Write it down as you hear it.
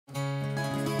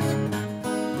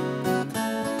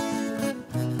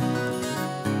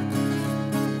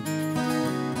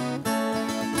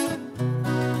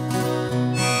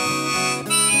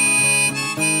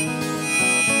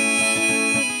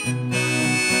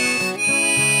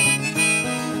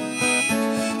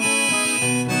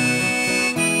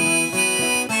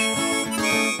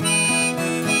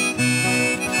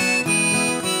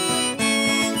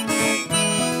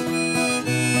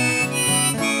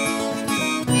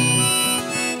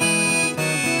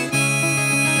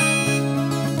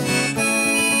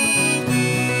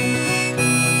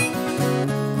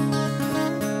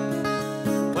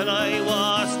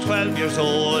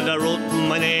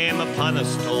upon a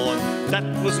stone. That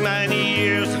was many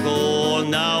years ago,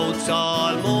 now it's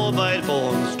all mobile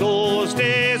phones. Those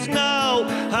days now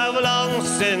have long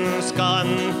since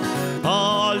gone.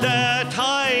 All the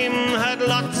time had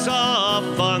lots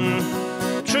of fun.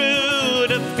 Through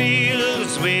the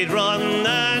fields we'd run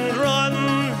and run,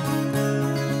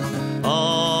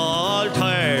 all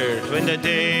tired when the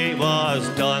day was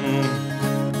done.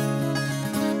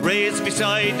 Raised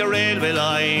beside the railway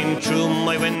line, through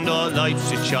my window lights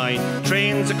would shine.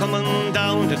 Trains are coming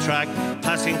down the track,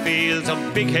 passing fields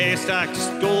of big haystacks.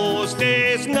 Those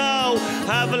days now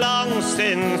have long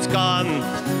since gone.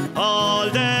 All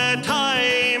the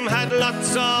time had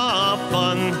lots of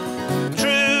fun.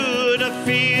 Through the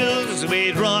fields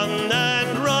we'd run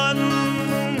and run,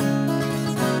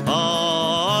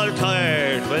 all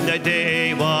tired when the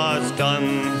day was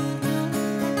done.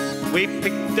 We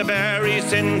picked the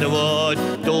berries in the wood,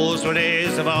 those were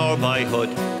days of our boyhood.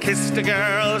 Kissed the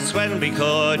girls when we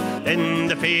could, in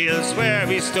the fields where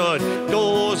we stood.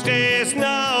 Those days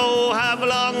now have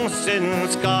long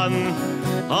since gone.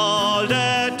 All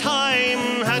the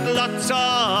time had lots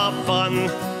of fun.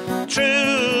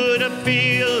 Through the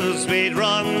fields we'd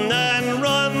run and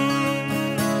run,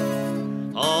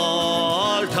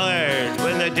 all tired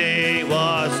when the day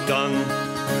was done.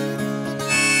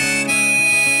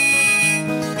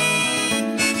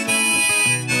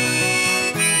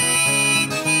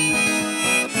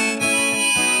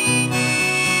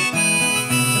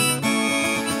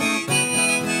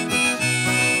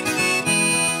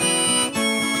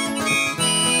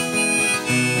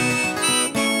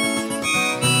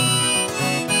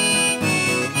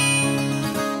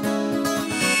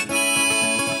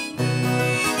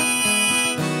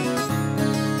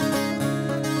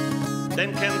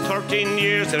 Then came 13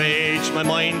 years of age, my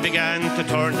mind began to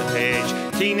turn the page.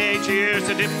 Teenage years,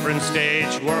 a different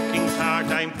stage, working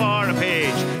part-time for a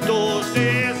page. Those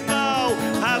days now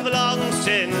have long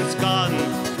since gone.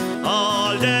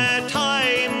 All the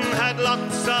time had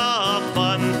lots of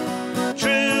fun.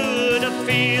 Through the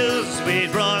fields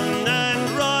we'd run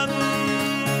and run,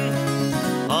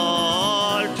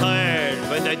 all tired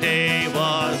when the day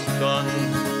was done.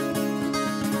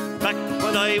 Back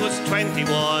when I was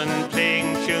 21,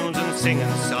 playing tunes and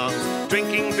singing songs,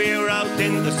 drinking beer out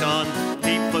in the sun,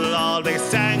 people always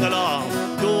sang along.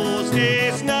 Those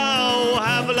days now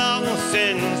have long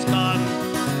since gone.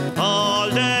 All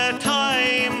the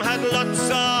time had lots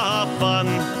of fun.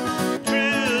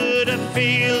 Through the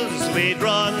fields we'd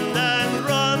run and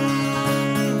run,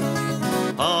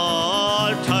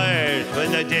 all tired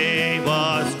when the day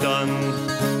was done.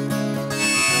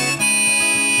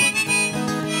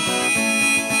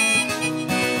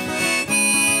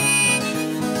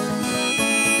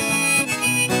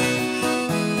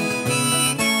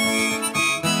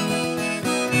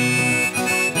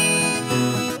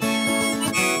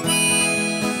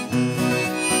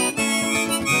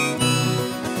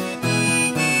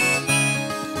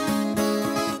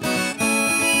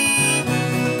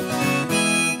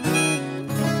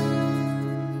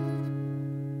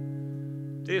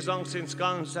 Long since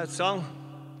gone is that song.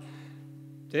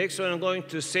 The next one I'm going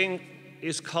to sing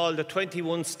is called The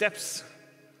 21 Steps.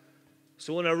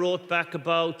 So when I wrote back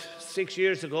about 6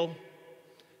 years ago,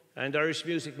 and Irish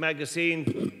Music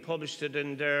Magazine published it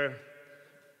in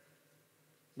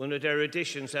one of their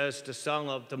editions as the song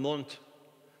of the month.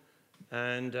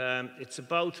 And it's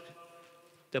about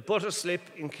the butter slip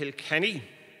in Kilkenny.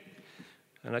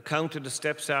 And I counted the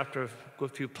steps after a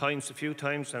good few pints a few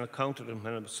times, and I counted them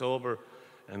when I was sober.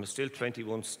 And it was still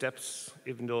 21 steps,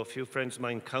 even though a few friends of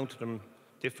mine counted them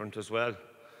different as well.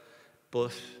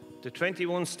 But the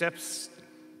 21 steps,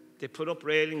 they put up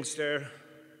railings there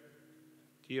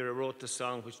the year I wrote the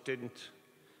song, which didn't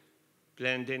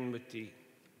blend in with the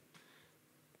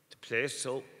place,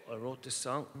 so I wrote this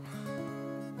song.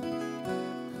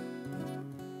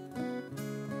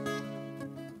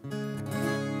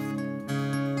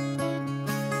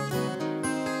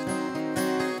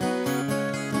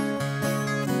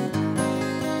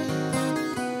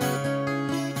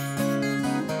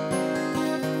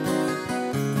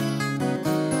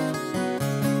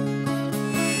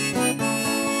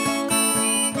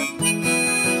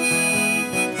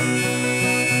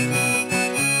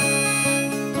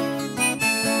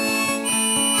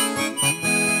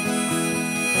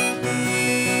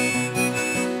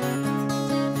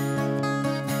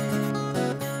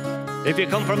 If you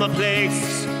come from a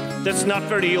place that's not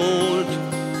very old,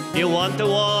 you want to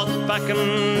walk back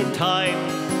in time,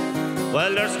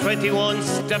 well, there's 21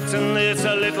 steps and it's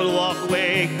a little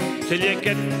walkway till you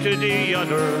get to the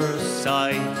other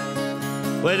side.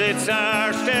 Well, it's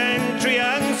arched entry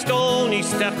and stony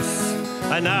steps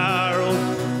a narrow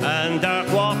and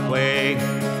dark walkway.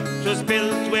 It was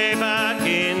built way back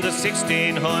in the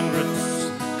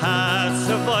 1600s, has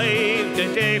survived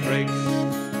the daybreaks.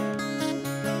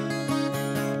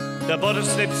 The butter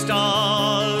slip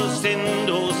stalls in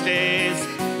those days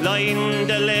lined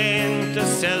the lane to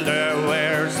sell their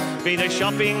wares. Been a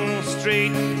shopping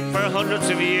street for hundreds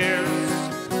of years,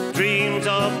 dreams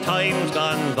of times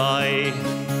gone by.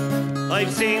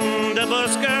 I've seen the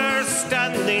buskers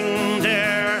standing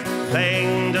there,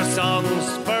 playing their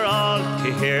songs for all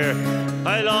to hear.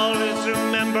 I'll always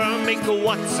remember Mick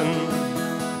Watson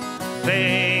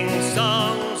playing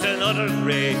songs and other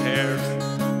grey hairs.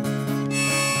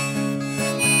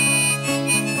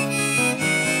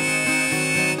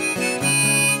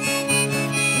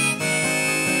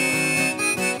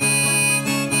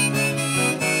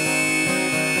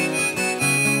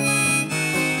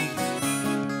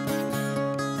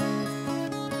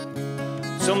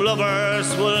 Some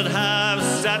lovers would have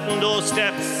sat in those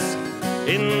steps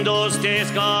in those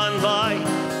days gone by,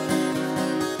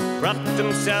 wrapped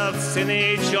themselves in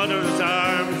each other's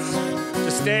arms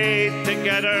to stay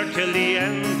together till the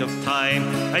end of time.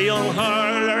 A young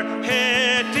hurler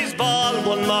hit his ball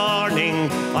one morning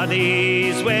on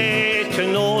his way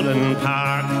to Nolan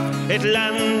Park. It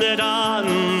landed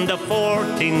on the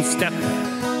 14th step,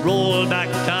 rolled back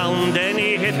down, then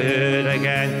he hit it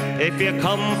again. If you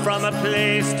come from a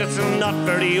place that's not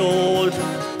very old,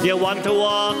 you want to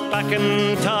walk back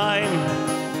in time,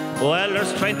 well,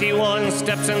 there's 21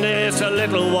 steps in this a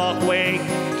little walkway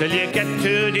till you get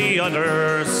to the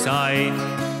other side.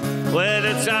 With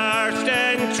its arched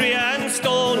entry and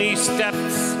stony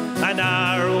steps, a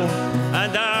narrow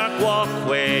and dark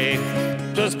walkway.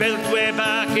 It was built way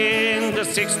back in the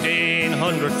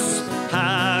 1600s,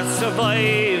 has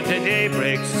survived the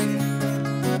daybreaks.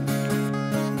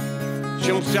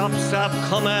 Some shops have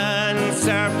come and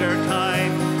served their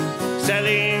time,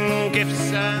 selling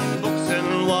gifts and books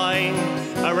and wine.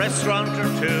 A restaurant or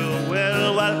two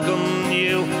will welcome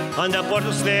you on the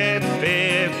butter slip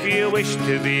if you wish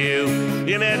to view.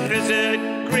 You may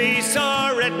visit Greece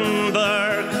or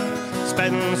Edinburgh,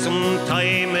 spend some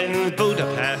time in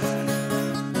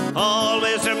Budapest.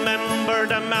 Always remember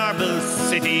the marble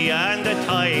city and the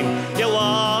time you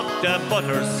walk the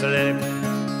butter slip.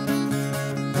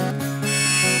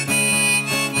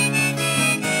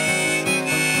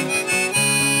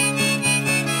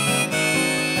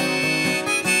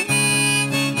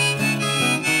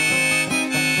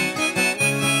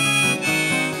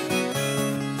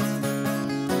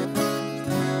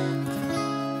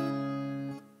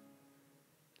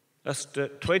 That's the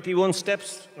 21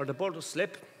 steps, or the butter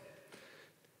slip.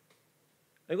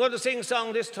 I'm going to sing a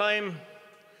song this time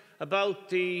about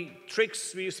the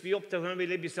tricks we used to be up to when we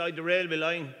lived beside the railway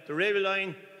line. The railway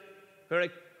line, where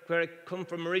I come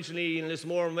from originally in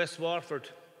Lismore in West Waterford,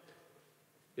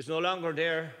 is no longer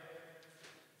there.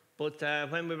 But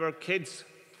when we were kids,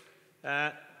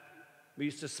 we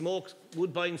used to smoke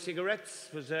woodbine cigarettes.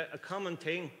 It was a common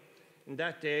thing in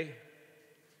that day.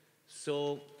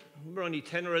 So we were only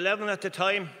 10 or 11 at the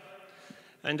time.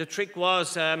 And the trick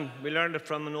was, we learned it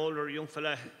from an older young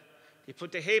fella. He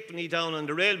put the halfpenny down on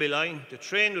the railway line, the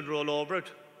train would roll over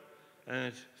it,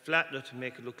 and flatten it to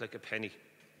make it look like a penny.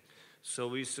 So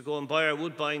we used to go and buy our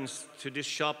woodbines to this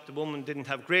shop. The woman didn't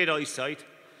have great eyesight,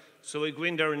 so we'd go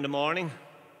in there in the morning,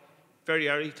 very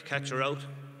early, to catch her out.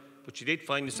 But she did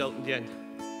find us out in the end.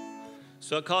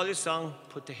 So I call this song,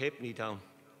 Put the Halfpenny Down.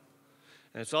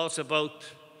 And it's also about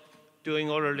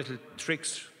doing other little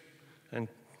tricks and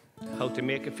how to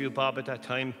make a few bob at that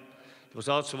time. There was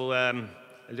also a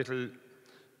little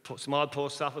small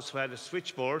post office where had a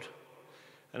switchboard,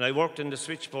 and I worked in the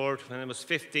switchboard when I was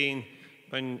 15.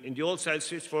 When in the old style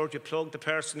switchboard, you plug the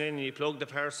person in and you plug the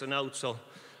person out, so I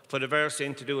put a verse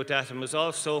in to do with that. And it was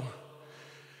also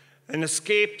an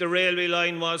escape the railway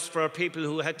line was for people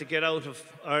who had to get out of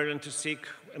Ireland to seek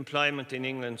employment in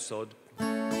England. So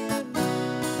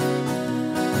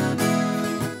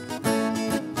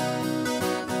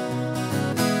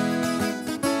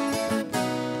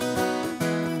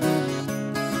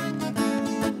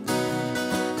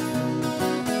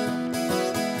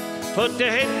put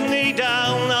the halfpenny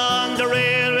down on the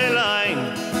railway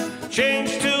line,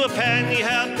 change to a penny,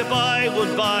 help to buy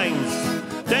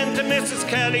woodbines. Then to Mrs.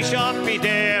 Kelly shop, be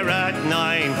there at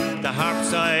 9. The harp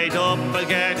side up, I'll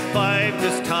get 5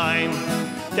 this time.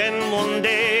 Then one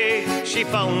day she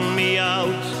found me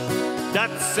out.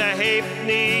 That's a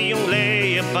halfpenny young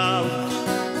lay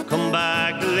about. Come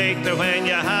back later when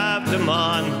you have them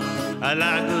on. A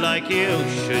lad like you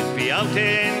should be out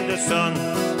in the sun.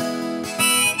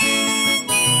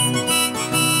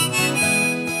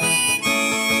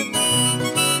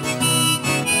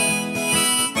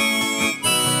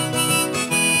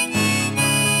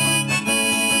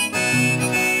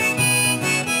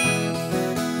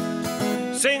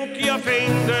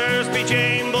 fingers, be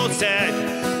Jane both said.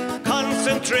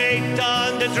 Concentrate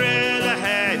on the drill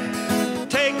ahead.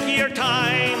 Take your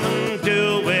time and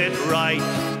do it right.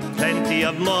 Plenty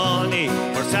of money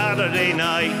for Saturday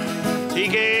night. He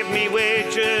gave me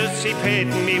wages, he paid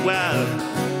me well.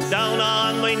 Down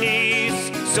on my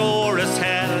knees, sore as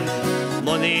hell.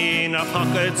 Money in our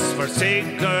pockets for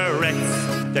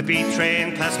cigarettes. The B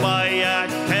train passed by at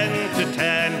 10 to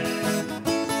 10.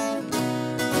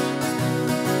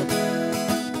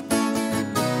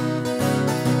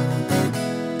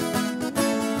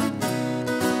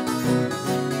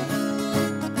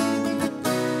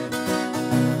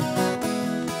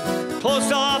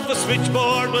 Post office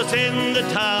switchboard was in the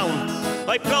town.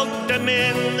 I plugged them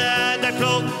in and I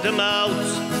plugged them out.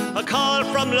 A call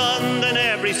from London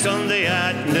every Sunday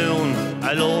at noon.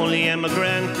 A lonely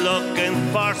immigrant looking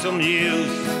for some news.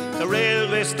 The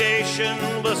railway station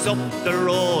was up the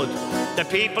road. The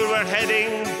people were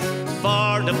heading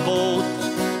for the boat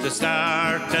to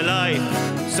start a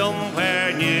life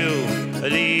somewhere new,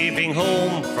 leaving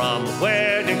home from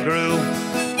where they grew.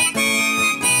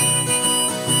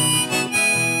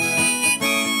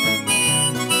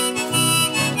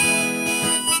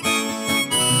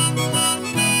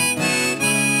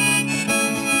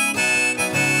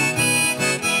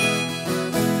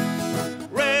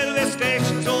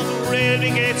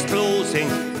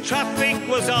 Traffic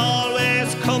was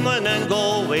always coming and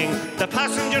going. The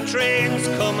passenger trains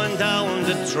coming down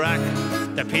the track.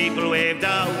 The people waved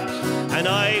out and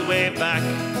I waved back.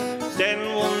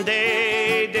 Then one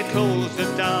day they closed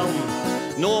it down.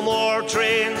 No more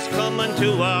trains coming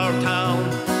to our town.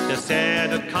 They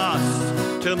said it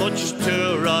costs too much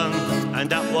to run, and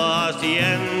that was the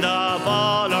end of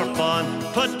all our fun.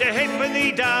 Put the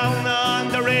halfpenny down on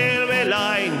the railway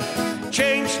line.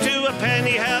 Change to a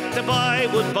penny, help to buy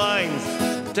woodbines.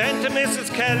 Then to Mrs.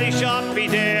 Kelly's shop, be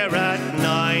there at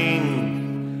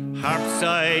 9. Harp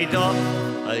side up,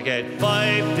 I'll get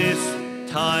 5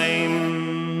 this time.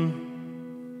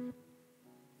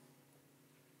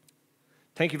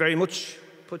 Thank you very much.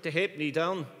 Put the halfpenny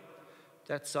down.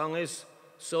 That song is.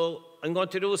 So I'm going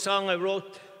to do a song I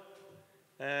wrote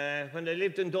when I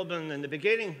lived in Dublin in the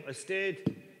beginning. I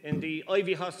stayed in the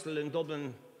Ivy Hostel in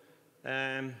Dublin.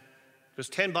 It was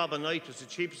 10 bob a night. It was the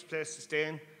cheapest place to stay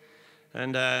in.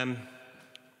 And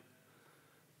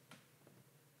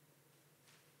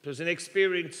it was an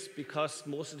experience because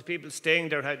most of the people staying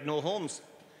there had no homes.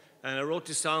 And I wrote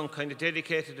this song kind of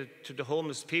dedicated to the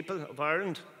homeless people of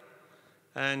Ireland.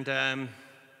 And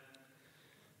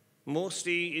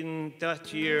mostly in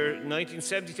that year,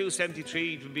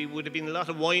 1972-73, would have been a lot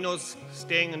of winos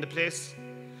staying in the place.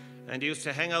 And they used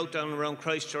to hang out down around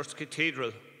Christchurch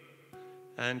Cathedral.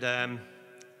 And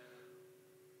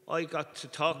I got to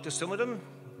talk to some of them.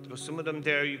 There were some of them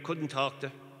there you couldn't talk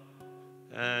to.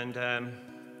 And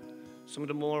some of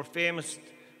the more famous,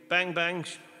 Bang Bang,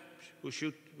 who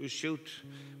shoot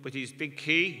with his big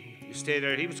key. You stay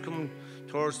there. He was coming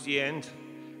towards the end.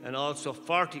 And also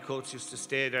 40 Coats used to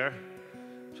stay there.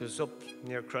 It was up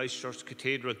near Christchurch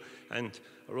Cathedral. And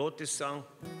I wrote this song.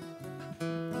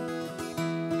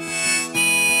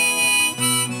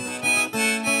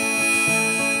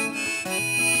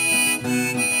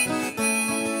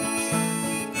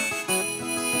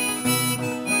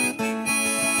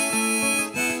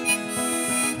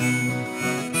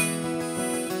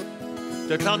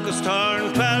 The clock has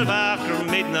turned 12 after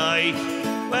midnight.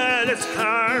 Well, it's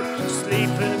hard to sleep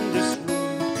in this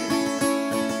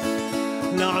room.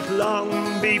 Not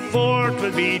long before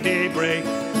 'twill be daybreak.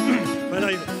 When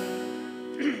I...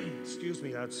 Excuse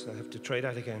me, lads, I have to try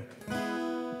that again.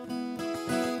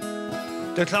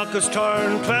 The clock has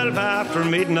turned 12 after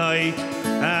midnight,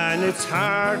 and it's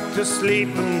hard to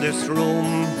sleep in this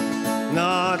room.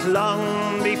 Not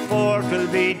long before 'twill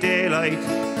be daylight,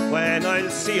 when I'll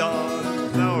see all the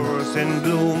flowers in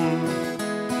bloom.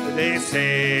 They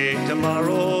say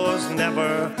tomorrow's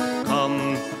never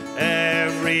come,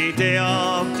 every day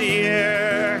of the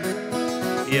year.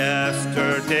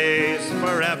 Yesterday's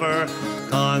forever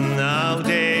gone, now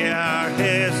they are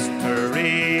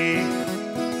history.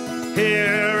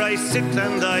 Here I sit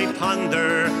and I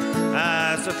ponder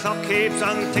as the clock keeps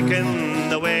on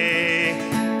ticking away.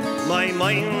 My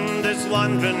mind is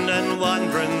wandering and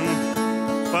wandering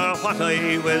for what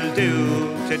I will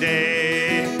do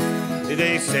today.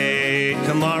 They say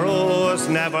tomorrow's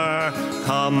never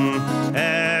come,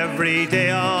 every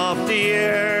day of the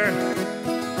year.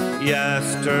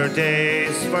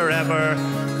 Yesterday's forever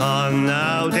gone,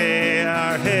 now they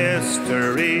are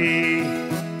history.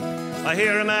 I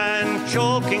hear a man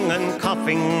choking and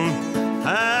coughing,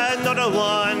 another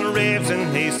one raves in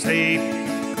his sleep.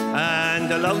 And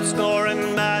the loud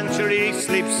snoring man, sure he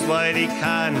sleeps while he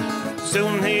can.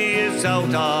 Soon he is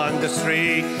out on the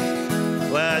street.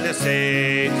 Well, they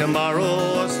say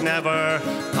tomorrow's never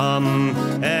come,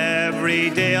 every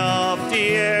day of the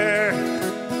year.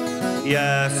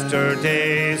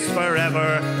 Yesterday's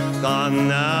forever gone,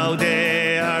 now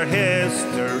they are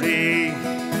history.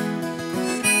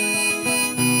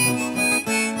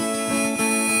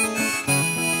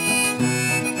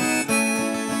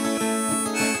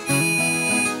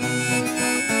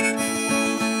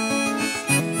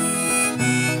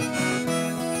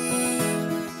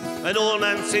 An old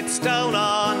man sits down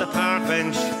on the park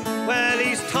bench. Well,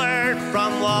 he's tired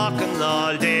from walking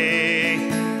all day.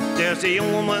 There's a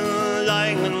young woman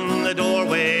lying in the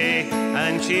doorway,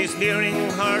 and she's nearing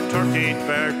her 30th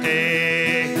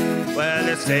birthday. Well,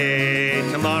 they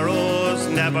say tomorrow's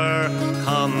never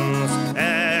comes,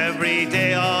 every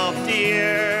day of the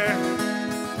year.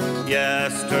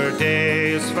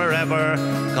 Yesterday's forever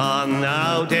gone,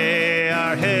 now they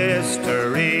are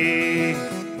history.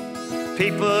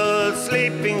 People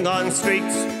sleeping on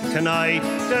streets tonight,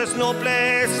 there's no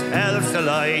place else to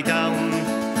lie down.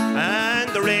 And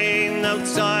the rain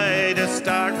outside is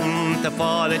starting to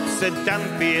fall, it's a damp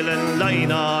feeling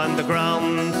lying on the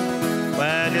ground.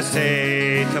 Well, you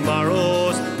say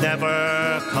tomorrow's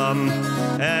never come,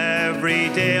 every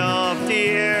day of the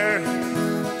year.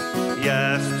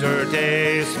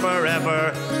 Yesterday's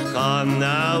forever gone,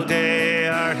 now they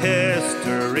are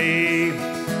history.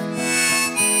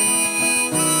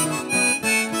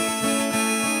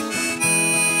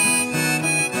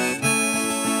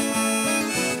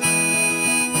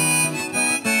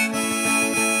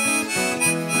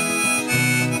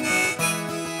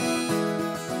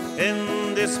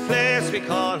 In this place we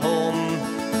call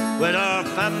home, with our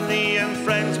family and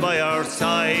friends by our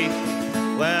side,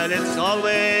 well, it's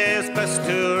always best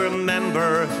to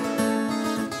remember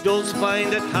those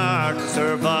find it hard to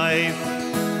survive.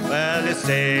 Well, they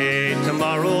say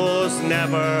tomorrow's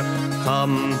never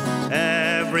come,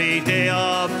 every day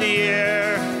of the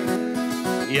year.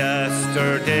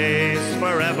 Yesterday's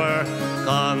forever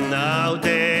gone, now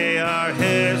they are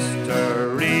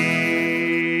history.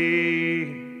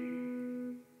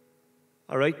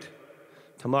 All right,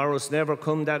 tomorrow's never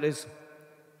come, that is.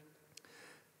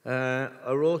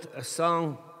 I wrote a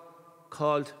song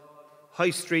called High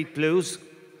Street Blues.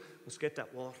 Let's get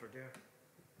that water there.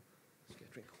 Let's get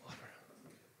a drink of water.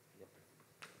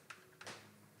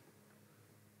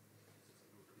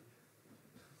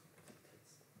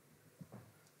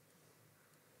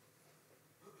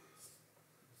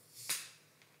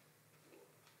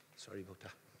 Sorry about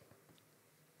that.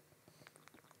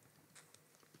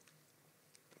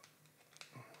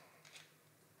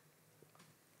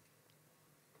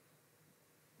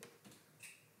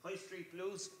 High Street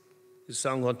Blues is a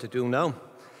song I want to do now.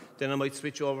 Then I might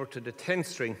switch over to the 10th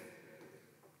string.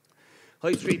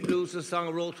 High Street Blues is a song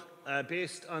I wrote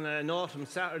based on an autumn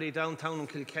Saturday downtown in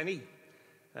Kilkenny.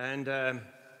 And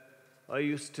I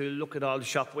used to look at all the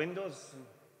shop windows.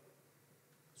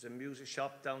 There's a music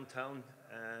shop downtown.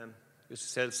 Used to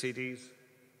sell CDs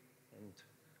and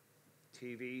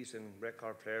TVs and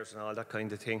record players and all that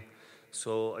kind of thing.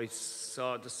 So I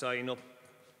saw the sign up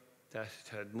that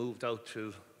had moved out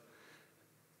to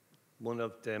one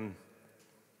of them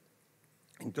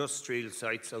industrial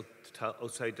sites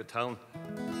outside the town.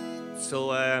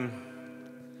 So it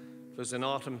was an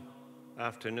autumn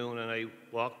afternoon, and I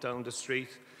walked down the street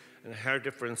and heard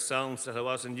different sounds that I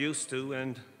wasn't used to,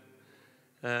 and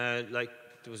like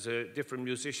there was a different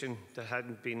musician that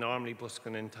hadn't been normally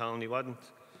busking in town. He wasn't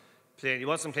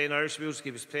playing Irish music,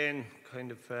 he was playing kind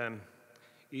of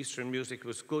Eastern music. It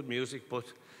was good music, but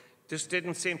this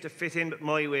didn't seem to fit in with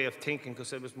my way of thinking,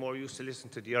 because I was more used to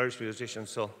listening to the Irish musicians.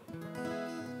 So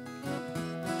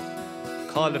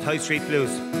called it High Street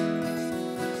Blues.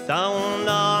 Down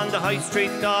on the high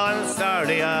street on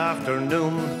Saturday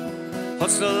afternoon,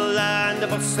 hustle and the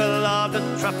bustle of the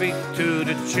traffic to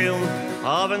the tune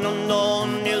of an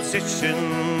unknown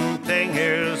musician playing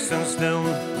here since noon.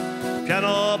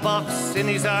 Piano box in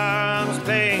his arms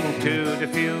playing to the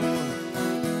tune.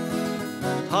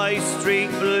 High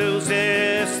Street Blues,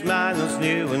 this man was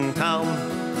new in town,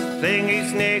 playing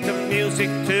his native music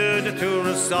to the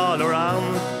tourists all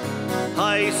around.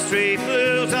 High Street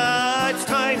Blues, it's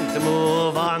time to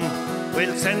move on.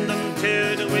 We'll send them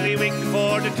to the Willy Wink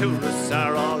before the tourists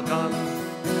are all gone.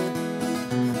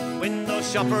 Window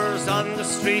shoppers on the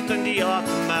street in the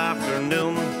autumn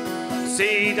afternoon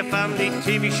see the family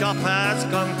TV shop has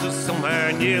gone to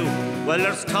somewhere new. Well,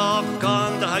 there's talk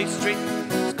on the high street,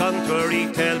 it's gone to a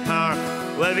retail park.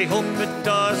 Well, we hope it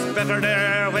does better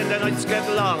there when the nights get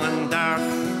long and dark.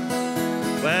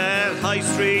 Well, High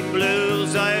Street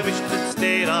Blues, I wish it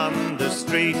stayed on the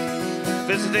street,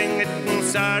 visiting it on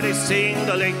Saturday, seeing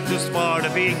the latest for the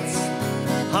beats.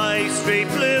 High Street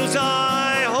Blues,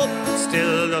 I hope it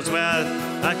still does well.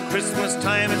 At Christmas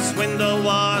time its window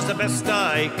was the best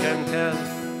I can tell.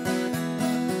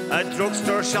 A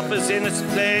drugstore shop is in its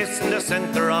place in the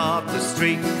centre of the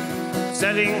street,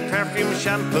 selling perfume,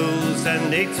 shampoos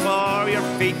and aids for your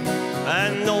feet.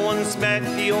 And no one's met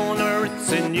the owner,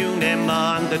 it's a new name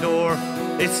on the door.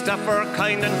 Its staff are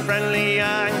kind and friendly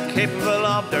and capable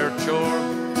of their chore.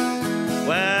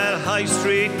 Well, High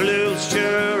Street Blues,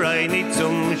 sure I need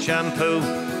some shampoo.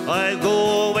 I'll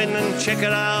go in and check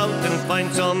it out and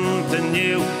find something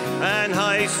new. And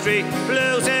High Street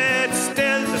Blues, it's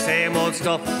still the same old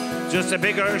stuff, just a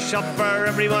bigger shop for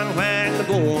everyone when the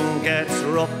going gets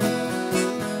rough.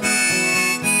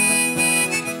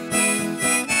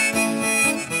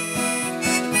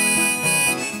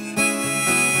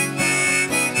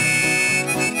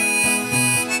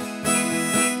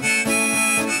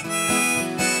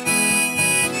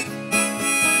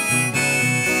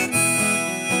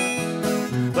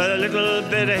 Well, a little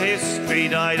bit of history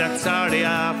died that Saturday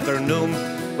afternoon,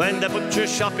 when the butcher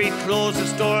shop he closed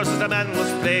his doors as the man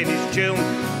was playing his tune.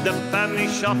 The family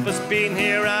shop has been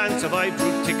here and survived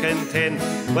through thick and thin.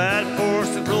 Well,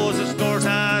 forced to close its doors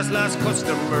as last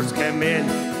customers came in.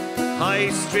 High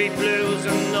Street Blues,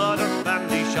 another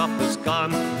family shop is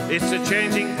gone. It's a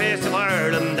changing face of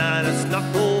Ireland and it's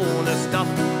not going to stop.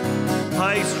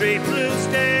 High Street Blues,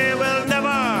 they will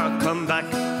never come back.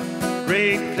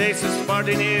 Great places for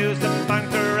the news, the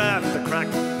banter and the crack.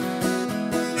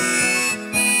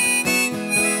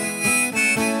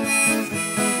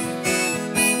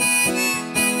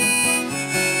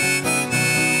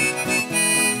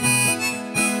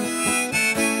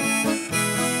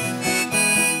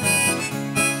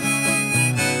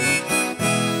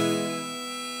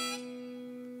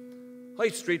 High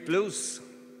Street Blues.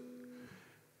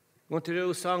 I'm going to do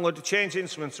a song with the change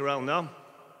instruments around now,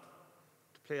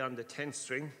 to play on the 10th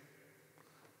string.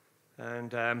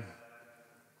 And I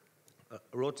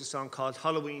wrote this song called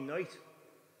Halloween Night.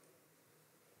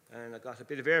 And I got a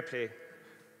bit of airplay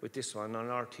with this one on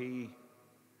RTE.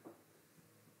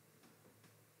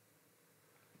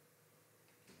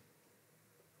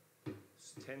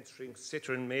 It's 10th string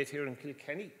Citern made here in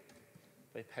Kilkenny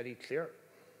by Paddy Cleere.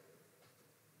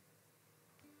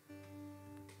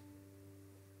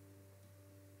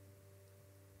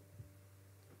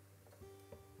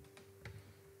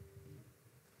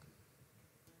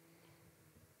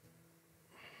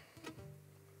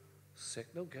 Sick,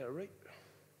 no, get it right.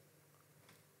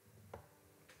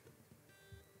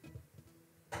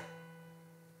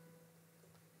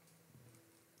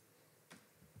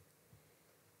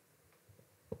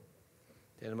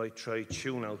 Then I might try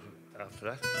tune out after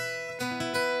that.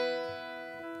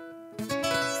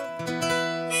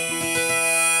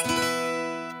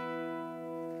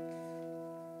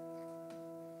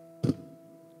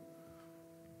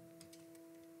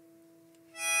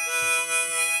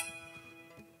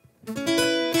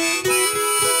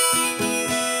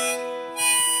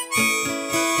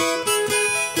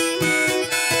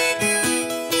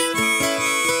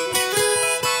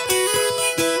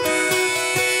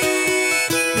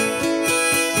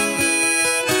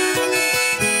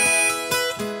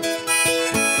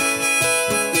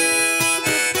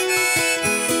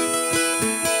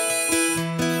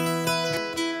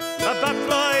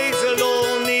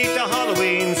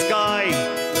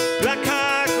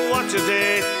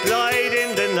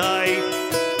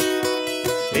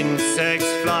 Insects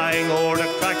flying over the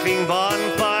crackling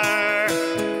bonfire.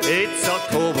 It's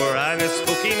October and a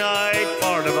spooky night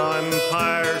for the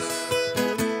vampires.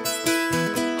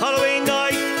 Halloween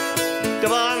night, the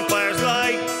bonfire's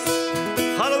lights.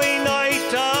 Halloween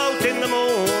night out in the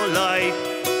moonlight.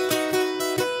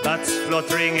 Bats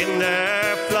fluttering in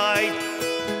their flight.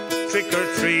 Trick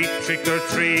or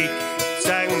treat,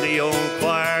 sang the young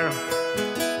choir.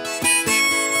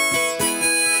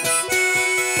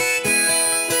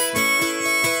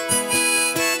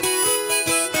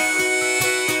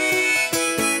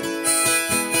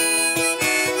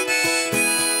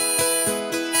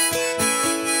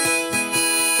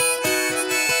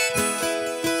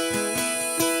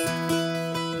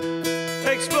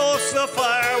 Explosive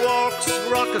fireworks,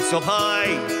 rockets up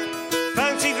high.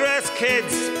 Fancy dress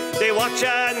kids, they watch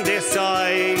and they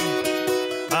sigh.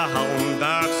 A hound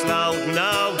barks loud,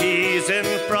 now he's in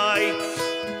fright.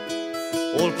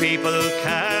 Old people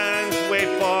can't wait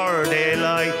for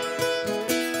daylight.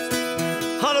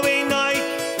 Halloween night,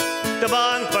 the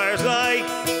bonfire's light.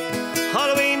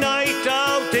 Halloween night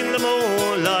out in the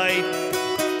moonlight.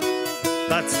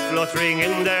 fluttering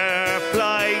in their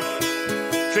flight.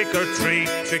 Trick or treat,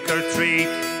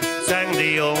 sang the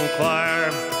young choir.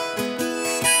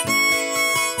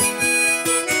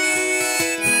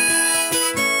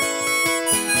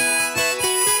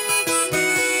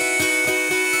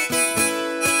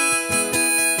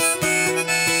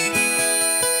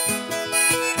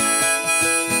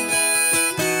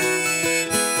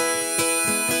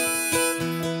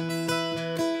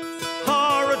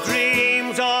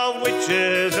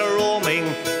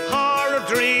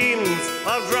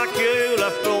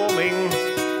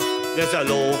 There's a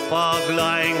low fog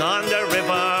lying on the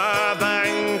river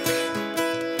bank,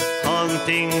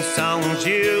 haunting sounds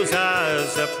used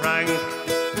as a prank.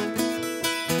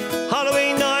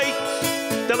 Halloween night,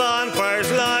 the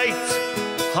bonfire's light.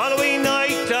 Halloween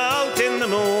night out in the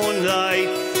moonlight.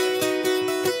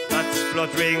 Bats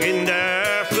fluttering in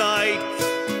their flight.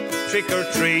 Trick or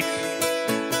treat,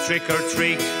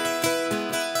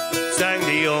 sang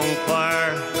the young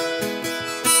choir.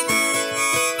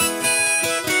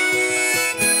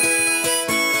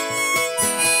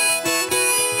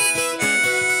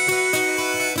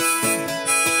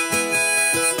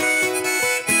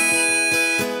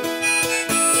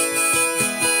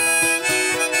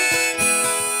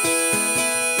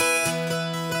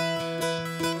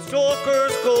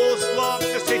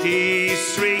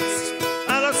 Streets,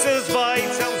 Alice's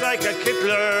voice sounds like a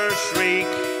Kittler shriek.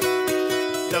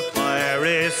 The fire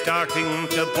is starting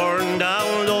to burn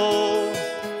down low.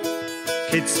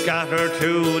 Kids scatter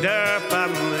to their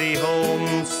family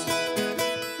homes.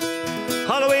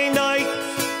 Halloween night,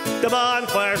 the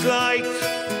bonfire's light.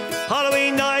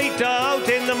 Halloween night out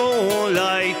in the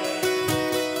moonlight.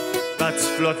 Bats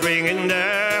fluttering in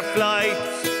their flight.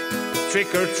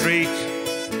 Trick or treat,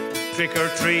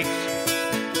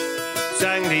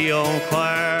 sang the young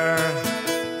choir.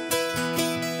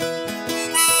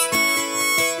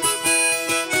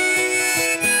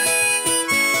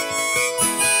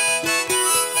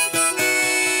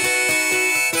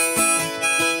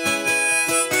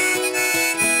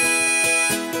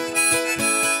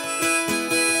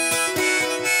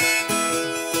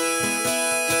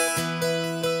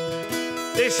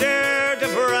 They share the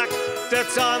brack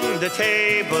that's on the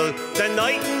table. The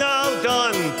night now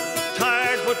done,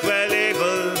 tired but well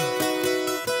able.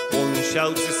 One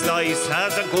shouts a slice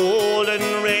has a golden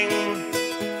ring.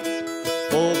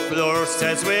 Folklore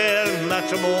says will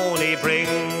matrimony bring.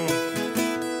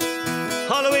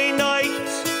 Halloween night,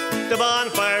 the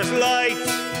bonfire's light.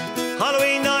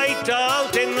 Halloween night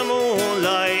out in the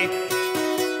moonlight.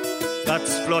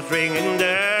 Bats fluttering in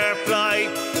their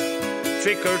flight.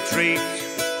 Trick or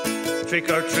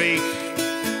treat,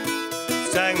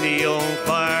 sang the young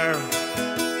choir.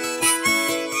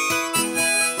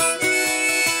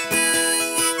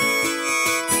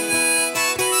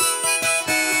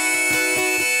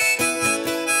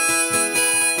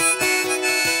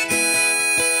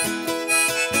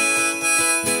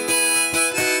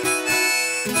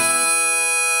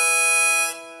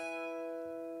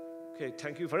 Okay,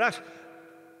 thank you for that.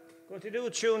 Going to do a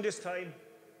tune this time.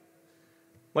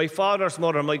 My father's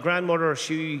mother, my grandmother,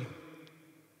 she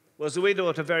was a widow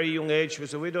at a very young age. She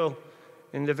was a widow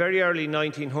in the very early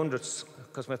 1900s,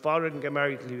 because my father didn't get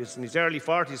married until he was in his early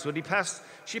 40s. So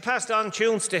she passed on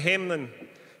tunes to him, and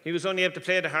he was only able to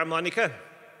play the harmonica.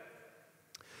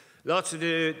 Lots of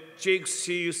the jigs,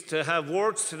 she used to have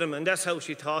words to them, and that's how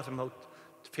she taught him how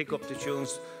to pick up the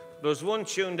tunes. There was one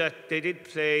tune that they did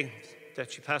play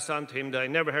that she passed on to him that I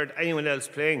never heard anyone else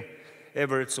playing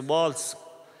ever. It's a waltz.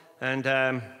 And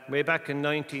way back in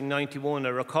 1991, I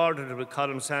recorded it with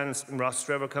Colin Sands in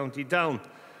Rostrevor, County Down,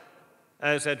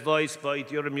 as advised by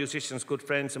the other musicians, good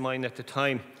friends of mine at the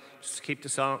time, just to keep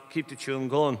the tune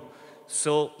going.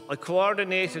 So I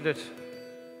coordinated it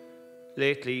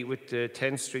lately with the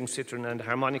 10-string Citern and the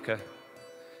harmonica.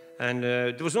 And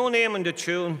there was no name in the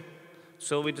tune,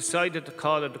 so we decided to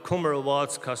call it the Cummeragh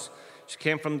Waltz, because she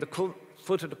came from the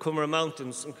foot of the Cummeragh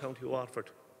Mountains in County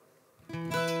Waterford.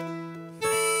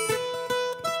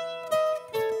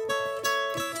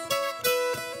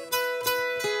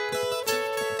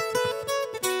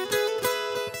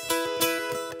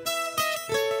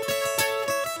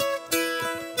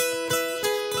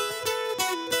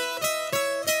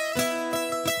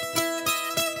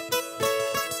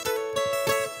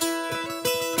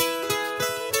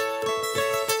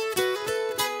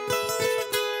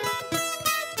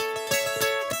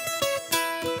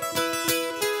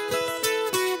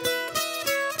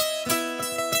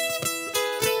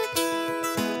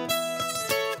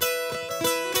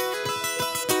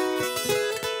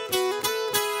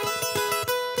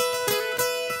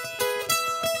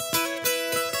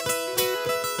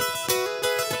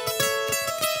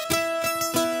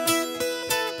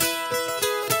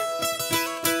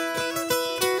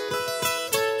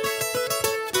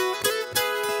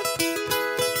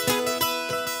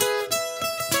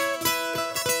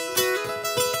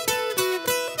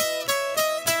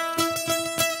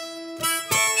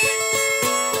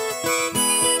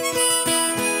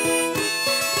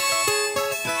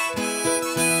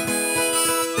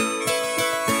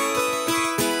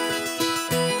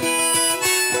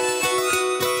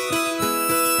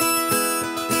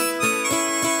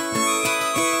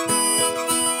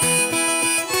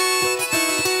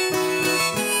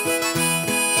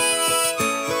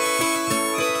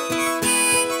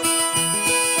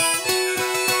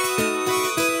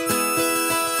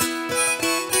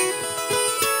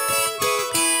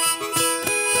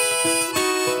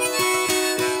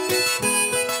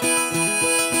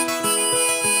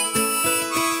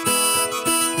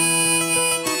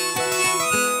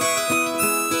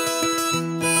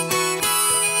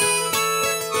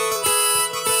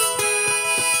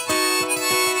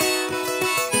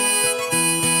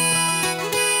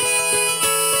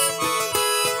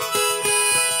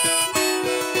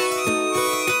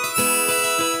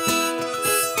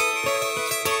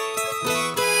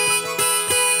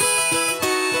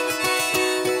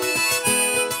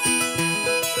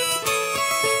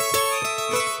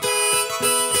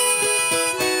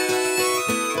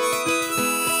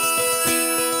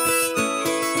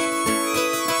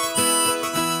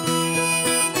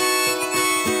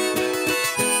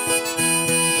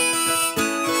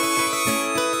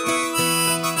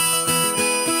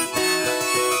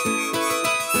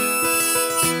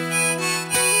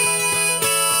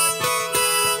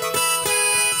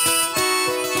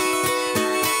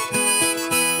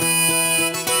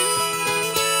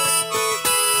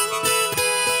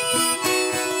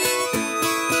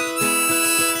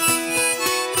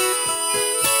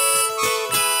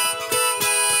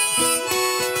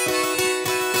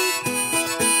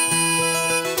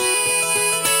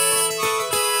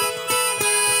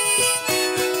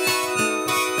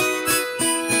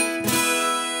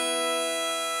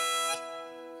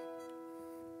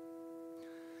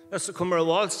 That's the Cumra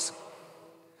Waltz.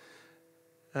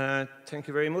 Thank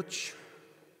you very much.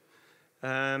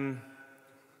 I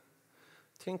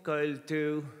think I'll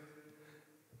do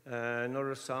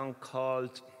another song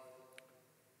called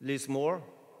Lismore.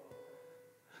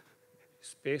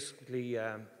 It's basically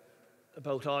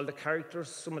about all the characters,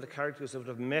 some of the characters I would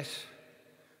have met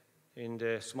in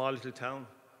the small little town.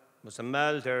 There was a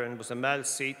mall there, and there was a mall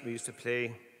seat. We used to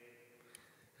play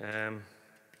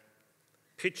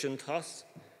pitch and toss,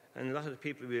 and a lot of the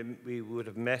people we would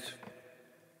have met,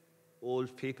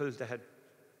 old people that had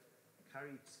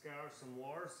carried scars from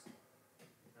wars,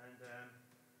 and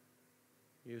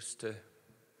used to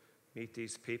meet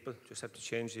these people. Just have to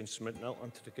change the instrument now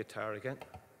onto the guitar again.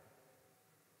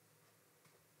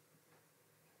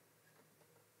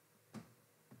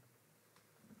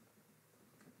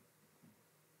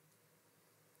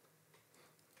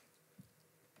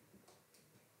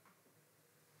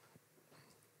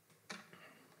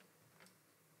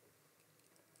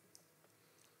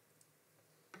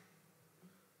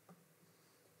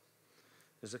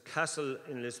 There's a castle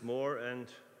in Lismore and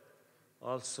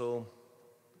also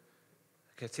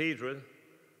a cathedral,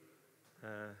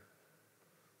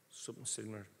 something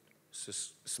similar. It's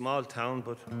a small town,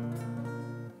 but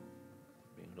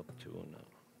being looked to now.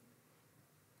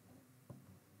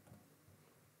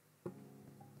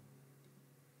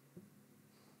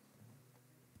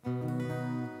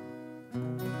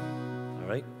 All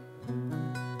right.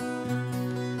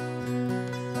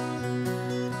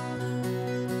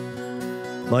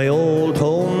 My old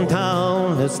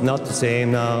hometown is not the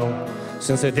same now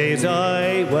since the days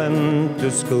I went to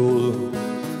school.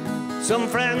 Some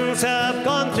friends have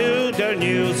gone to their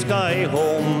new sky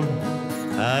home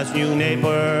as new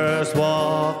neighbours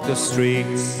walk the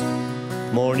streets.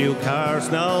 More new cars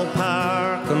now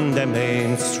park on the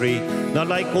main street, not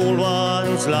like old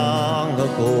ones long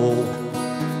ago.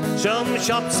 Some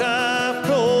shops have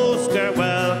closed their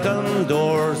welcome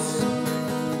doors,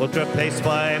 but replaced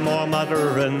by more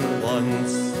modern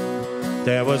ones.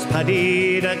 There was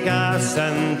Paddy the Gas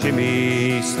and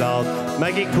Jimmy Slog,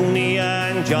 Maggie Cooney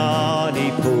and Johnny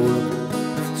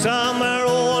Poole. Some are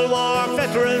old war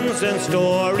veterans and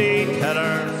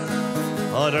storytellers,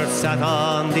 others sat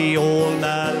on the old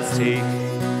Mal seat.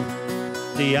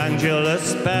 The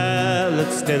Angelus bell,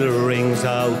 it still rings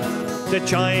out, the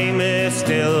chime is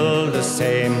still the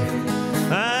same.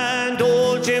 And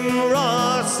old Jim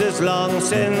Ross is long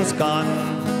since gone,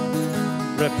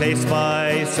 replaced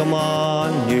by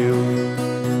someone new.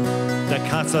 The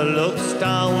castle looks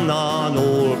down on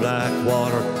old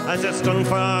Blackwater as it's done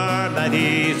for that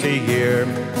easy year.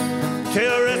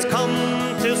 Tourists come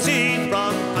to see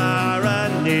from far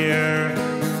and near,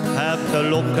 help the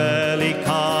local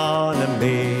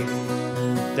economy.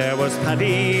 There was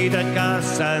Paddy the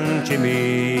Gas and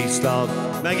Jimmy Slog,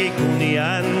 Maggie Cooney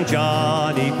and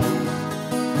Johnny Poole.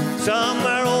 Some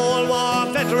are old war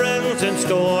veterans and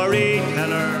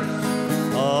storytellers,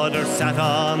 others sat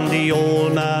on the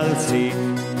old Mal seat.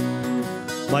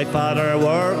 My father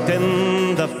worked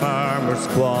in the farmer's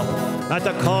co-op at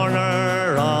the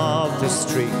corner of the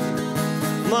street.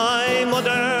 My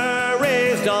mother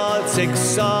raised all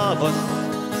 6 of us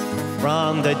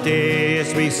from the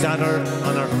days we sat her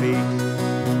on our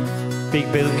feet.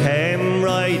 Big Bill came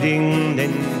riding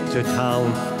into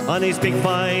town on his big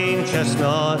fine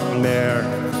chestnut mare.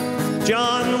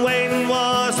 John Wayne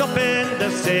was up in the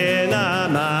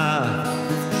cinema,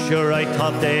 sure I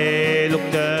thought they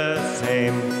looked the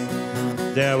same.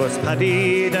 There was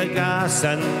Paddy the Gas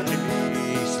and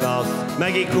Jimmy Slog,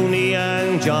 Maggie Cooney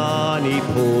and Johnny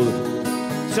Poole.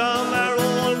 Some are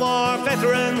old war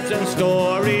veterans and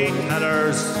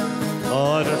storytellers,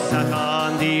 others sat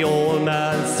on the old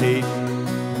Mal seat.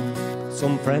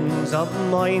 Some friends of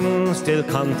mine still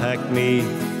contact me,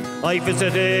 I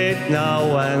visit it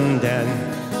now and then.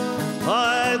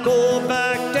 I'll go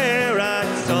back there at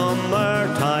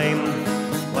summertime,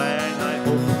 when I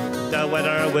hope the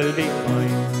weather will be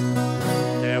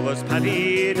fine. There was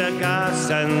Paddy the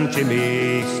Gas and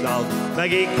Jimmy Slog,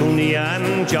 Maggie Cooney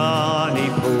and Johnny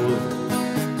Poole.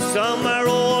 Some are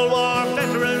old war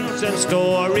veterans and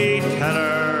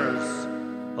storytellers,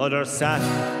 others sat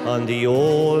on the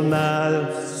old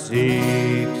Mal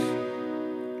seat.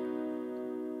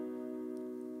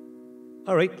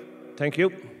 All right, thank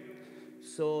you.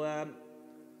 So I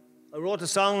wrote a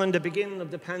song in the beginning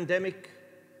of the pandemic,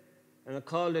 and I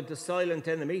called it The Silent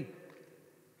Enemy.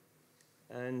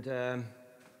 And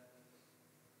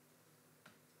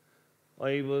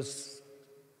I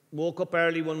woke up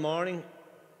early one morning,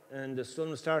 and the sun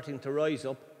was starting to rise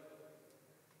up,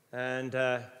 and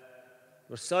there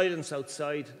was silence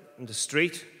outside in the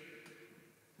street,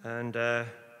 and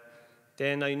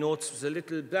Then I noticed there was a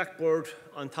little blackbird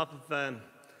on top of a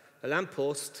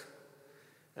lamppost,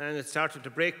 and it started to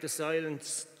break the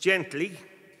silence gently.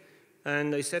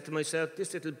 And I said to myself,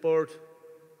 this little bird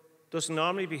doesn't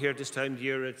normally be here this time of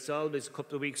year. It's always a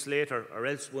couple of weeks later, or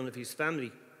else one of his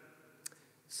family.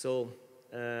 So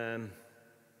I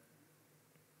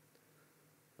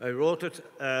wrote it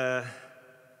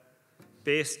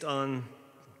based on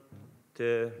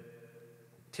the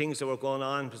things that were going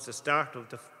on. It was the start of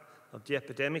the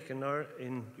epidemic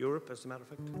in Europe, as a matter of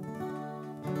fact.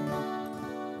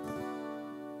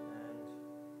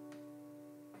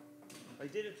 I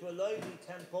did it to a lively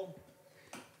tempo.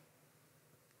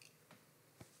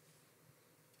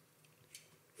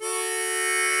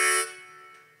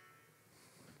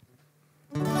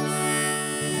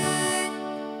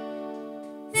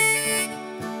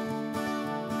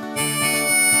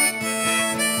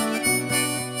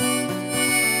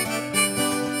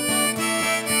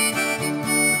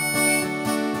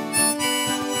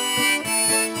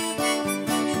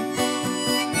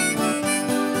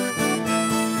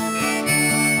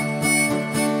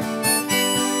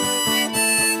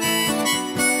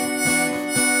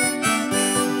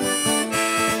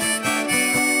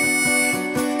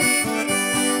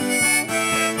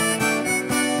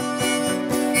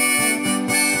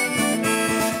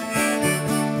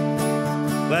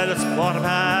 Well, it's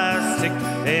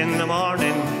 6:15 in the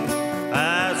morning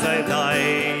as I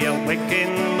lie awake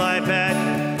in my bed.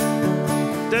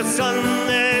 The sun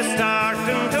is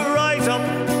starting to rise up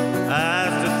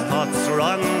as the thoughts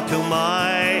run to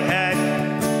my head.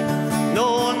 No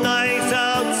one nice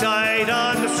outside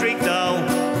on the street now,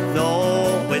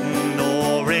 no wind,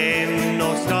 no rain,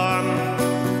 no storm,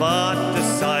 but the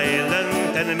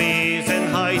silent enemies in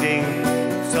hiding,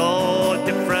 so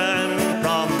different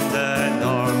from the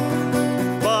norm.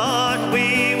 But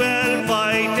we will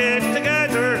fight it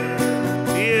together,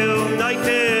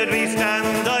 united we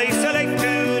stand, isolate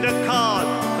to the call,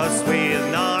 'cause we'll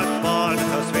not fall,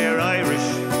 'cause we're Irish.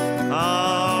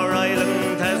 Our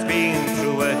island has been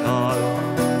through it all.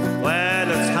 Well,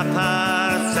 it's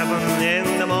 7:30 in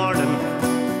the morning,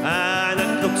 and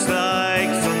it looks like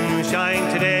sunshine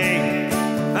today.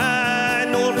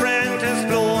 An old friend has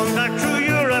flown back through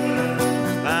Europe,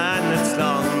 and it's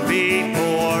long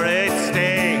before its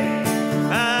day.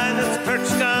 And it's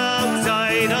perched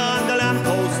outside on the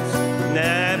lamppost,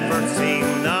 never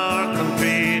seen our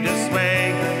country this way.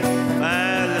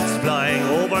 Well, it's flying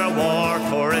over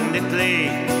Waterford in Italy,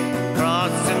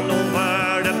 crossing over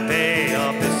the Bay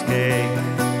of Biscay.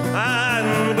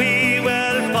 And we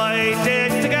will fight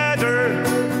it together,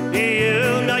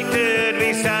 united we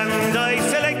stand,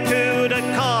 isolate to the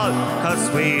call, 'cause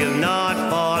we'll not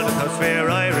fall, because we're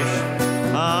Irish.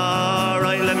 Our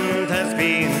island has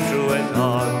been through it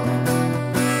all.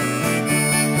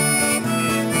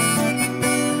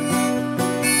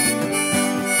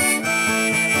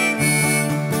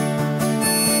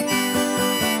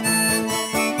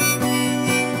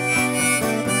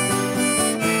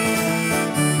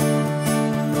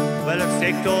 Well, it's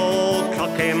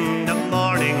 8:00 in the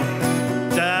morning,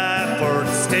 the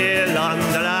bird's still on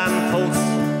the lamppost,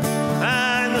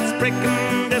 and it's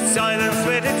breaking the silence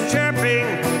with its chirping,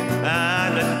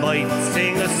 and it might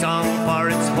sing a song for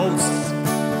its hosts.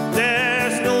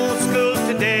 There's no school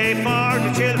today for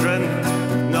the children,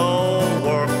 no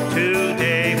work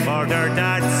today for their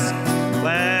dads.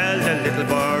 Well, the little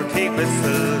bird, he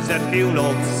whistles a few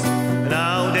notes,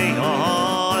 now they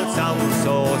all sound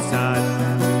so sad.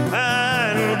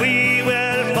 And we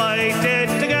will fight it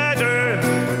together,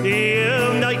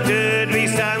 united we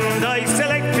stand,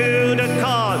 isolate to the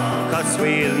call, 'cause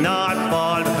we'll not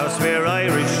fall, because we're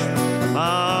Irish.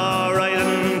 Our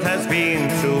island has been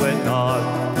through it all.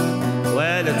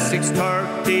 Well, it's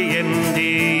 6:30 in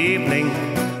the evening,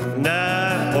 the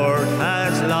bird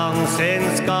has long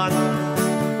since gone.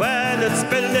 Well, it's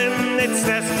building its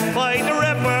nest by the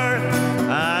river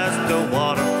as the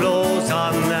water flows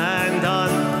on and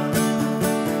on.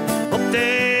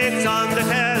 Updates on the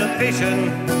television,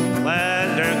 well,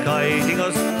 they're guiding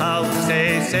us how to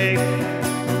stay safe,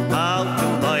 how to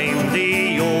mind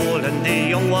the old and the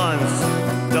young ones,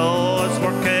 those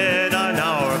working on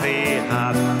our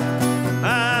behalf.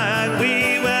 And we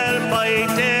will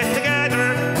fight it together,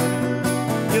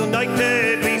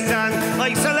 united we stand,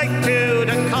 isolate to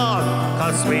the call,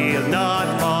 'cause we'll not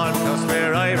fall, 'cause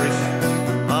we're Irish.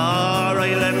 Our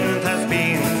island has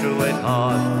been through it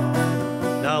all.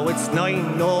 Now it's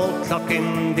 9:00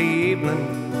 in the evening,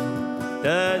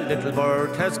 the little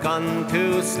bird has gone to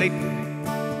sleep.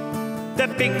 The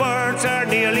big birds are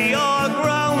nearly all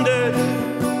grounded,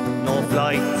 no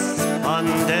flights on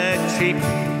the cheap.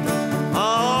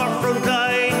 Our front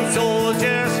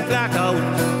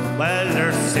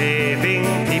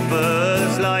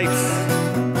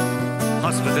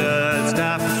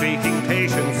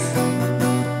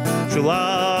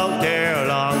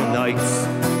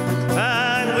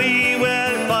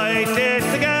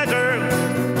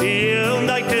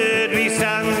united we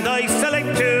stand, I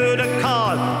select to the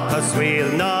call, 'cause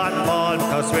we'll not fall,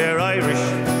 'cause we're Irish.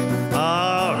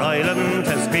 Our island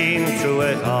has been through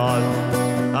it all.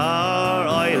 Our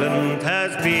island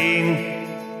has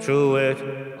been through it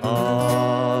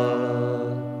all.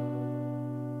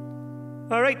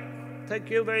 All right, thank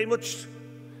you very much.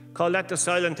 Call that the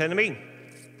silent enemy.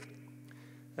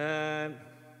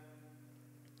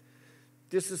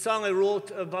 This is a song I wrote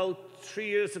about 3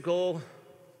 years ago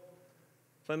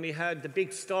when we had the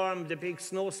big storm, the big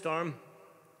snowstorm.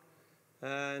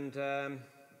 And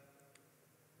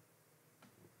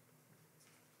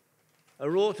I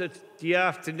wrote it in the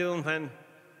afternoon when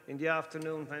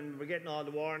we were getting all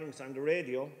the warnings on the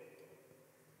radio.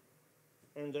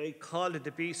 And I called it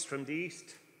The Beast from the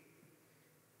East.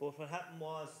 But what happened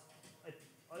was, I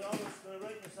always, when I'm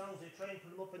writing the songs, I try and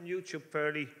put them up on YouTube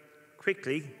fairly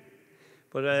quickly.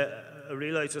 But I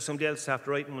realised there's somebody else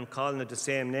after writing and calling it the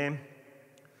same name.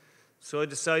 So I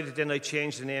decided then I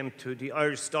changed the name to the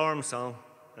Irish Storm Song,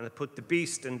 and I put The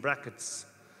Beast in brackets.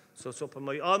 So it's up on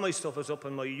all my stuff is up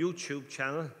on my YouTube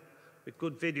channel with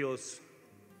good videos.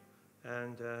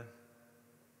 And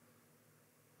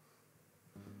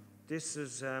this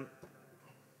is the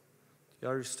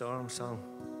Irish Storm Song.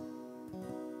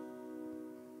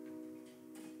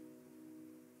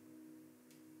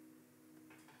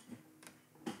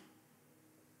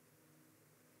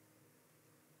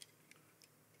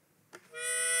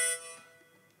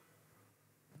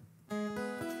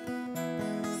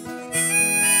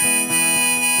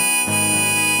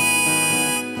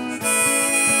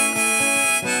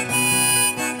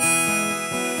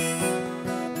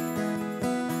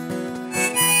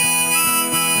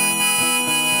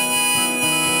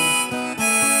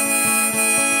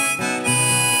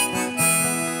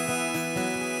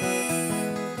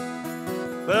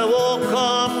 Well, I woke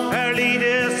up early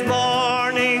this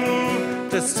morning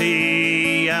to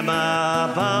see I'm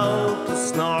about to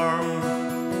storm.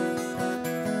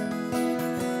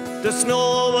 The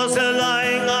snow was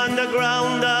lying on the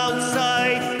ground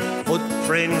outside.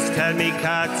 Footprints tell me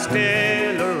cats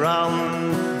still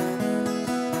around.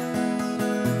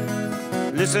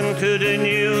 Listen to the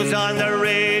news on the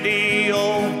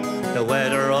radio. The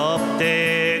weather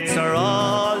updates are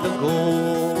all the go.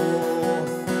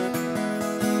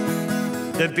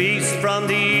 The beast from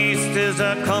the east is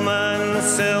a-comin'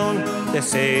 soon. They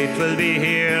say it will be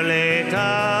here late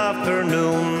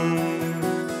afternoon.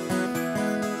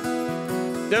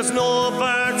 There's no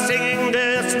birds singing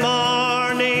this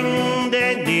morning.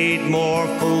 They need more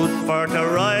food for to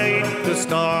ride the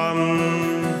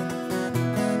storm.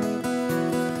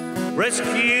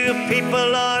 Rescue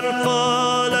people on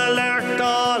full alert.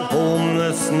 All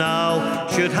homeless now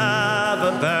should have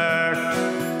a berth.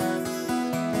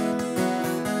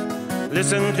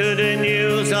 Listen to the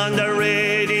news on the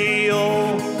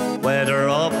radio. Weather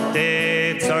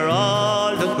updates are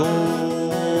all the go.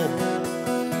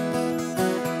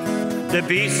 The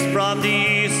beast from the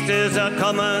east is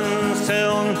a-comin'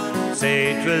 soon.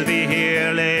 Say it will be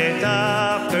here late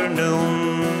afternoon.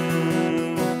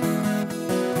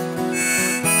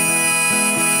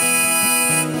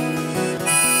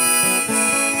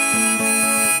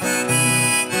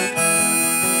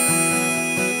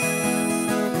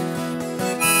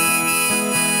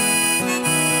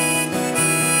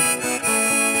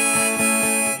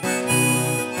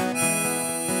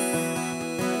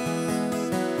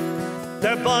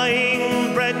 They're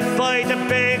buying bread by the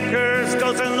baker's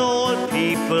dozen. Old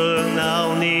people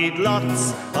now need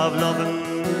lots of loving.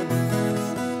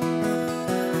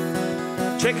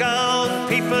 Check out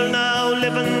people now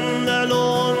living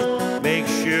alone. Make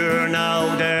sure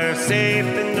now they're safe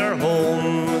in their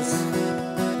homes.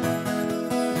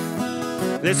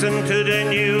 Listen to the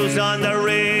news on the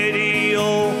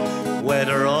radio.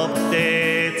 Weather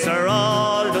updates are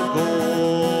all the go.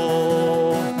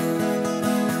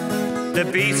 The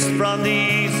beast from the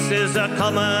east is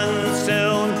a-comin'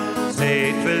 soon. Say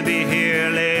it will be here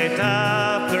late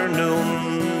afternoon.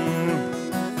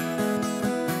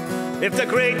 If the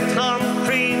great Tom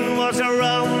Crean was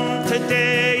around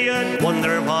today, you'd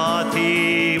wonder what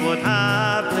he would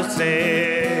have to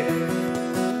say.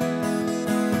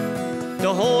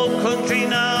 The whole country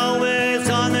now is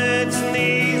on its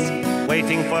knees,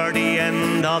 waiting for the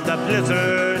end of the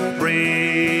blizzard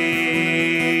breeze.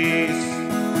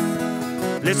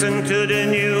 Listen to the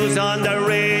news on the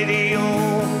radio.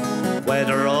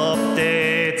 Weather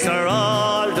updates are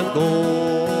all the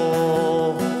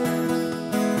go.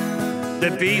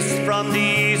 The beast from the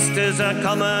east is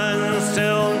a-comin'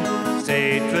 soon.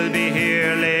 Say it will be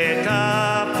here late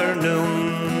afternoon.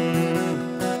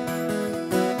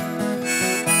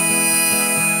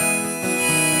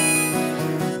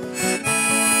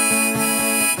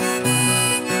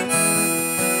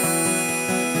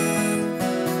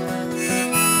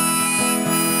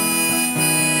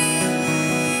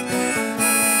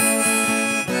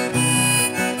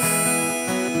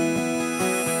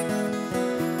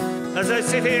 As I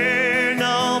sit here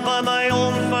now by my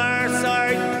own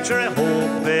fireside, sure I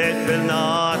hope it will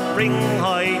not bring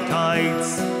high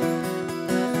tides.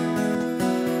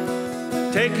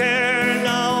 Take care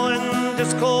now in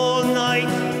this cold night,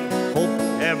 hope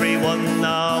everyone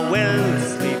now will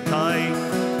sleep tight.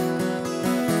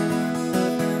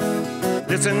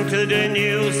 Listen to the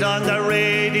news on the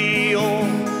radio,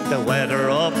 the weather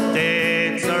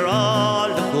updates are all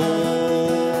the go.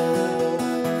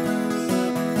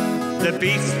 The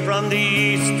beast from the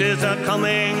east is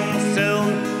a-coming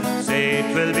soon, say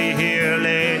it will be here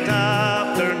late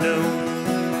afternoon.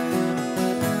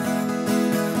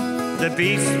 The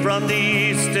beast from the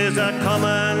east is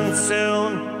a-coming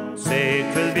soon, say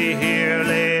it will be here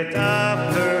late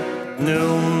afternoon.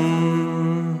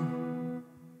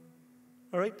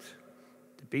 All right,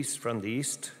 the beast from the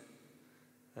east.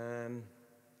 I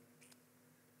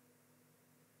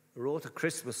wrote a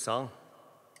Christmas song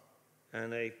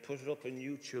and I put it up on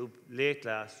YouTube late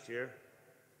last year.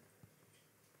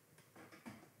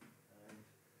 And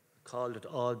called it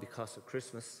All Because of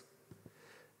Christmas.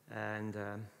 And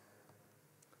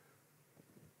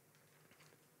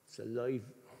it's a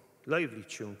lively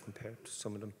tune compared to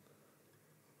some of them.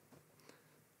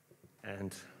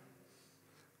 And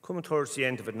coming towards the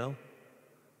end of it now,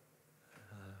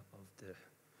 of the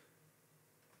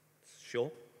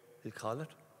show, we'll call it.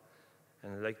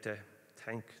 And I'd like to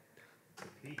thank the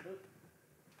people.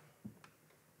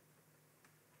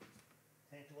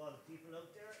 Thank to all the people out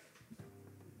there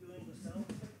doing the sound.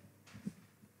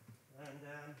 And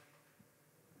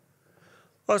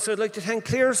also I'd like to thank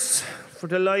Cleeres for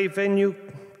the live venue,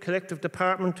 collective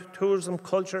department, tourism,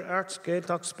 culture, arts,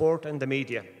 Gaeltacht, sport and the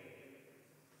media.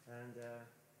 And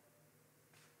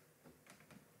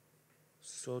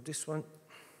so this one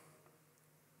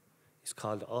is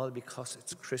called All Because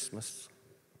It's Christmas.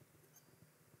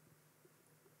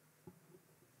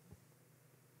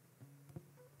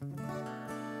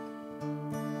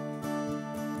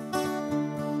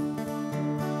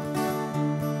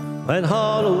 When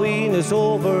Halloween is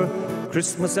over,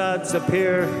 Christmas ads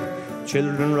appear.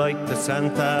 Children write to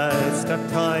Santa, it's that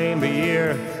time of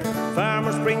year.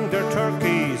 Farmers bring their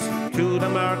turkeys to the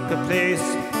marketplace.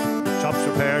 Shops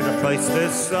prepare the price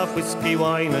list of whiskey,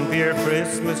 wine and beer.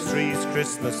 Christmas trees,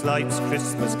 Christmas lights,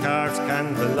 Christmas cards,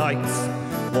 candle lights.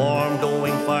 Warm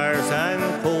glowing fires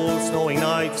and cold snowy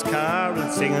nights.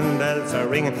 Carols singing, bells are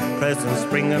ringing, presents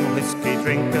bringing, whiskey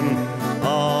drinking.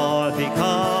 All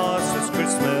because it's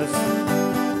Christmas.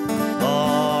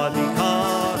 All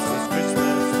because it's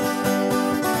Christmas.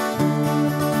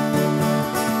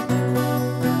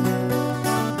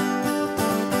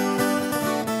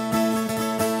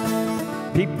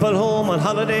 People home on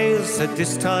holidays at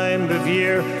this time of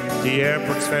year. The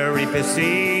airport's very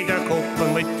busy, they're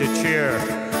coping with the cheer.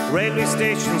 Railway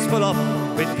stations full up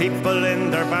with people in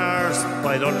their bars,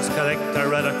 while others collect their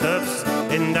relatives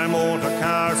in their motor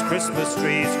cars. Christmas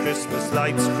trees, Christmas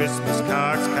lights, Christmas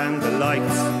cards, candle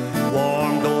lights.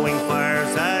 Warm glowing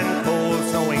fires and cold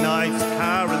snowy nights.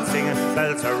 Carols singing,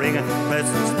 bells are ringing,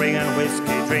 presents bringing,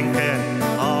 whiskey drinking.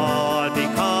 All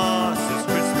because it's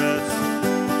Christmas.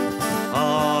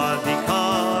 All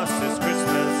because it's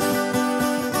Christmas.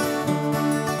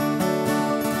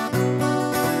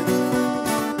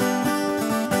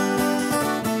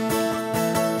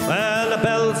 Well, the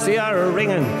bells they are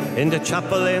ringing in the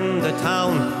chapel in the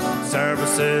town.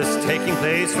 Services taking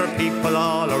place for people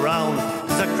all around.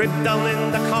 There's a crib down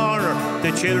in the corner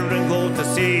the children go to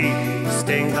see.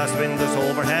 Stained glass windows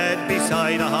overhead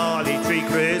beside a holly tree.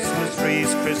 Christmas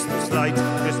trees, Christmas lights,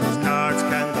 Christmas cards,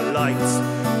 candle lights.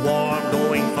 Warm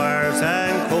glowing fires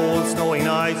and cold snowy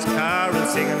nights.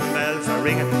 Carols singing, bells are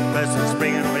ringing, presents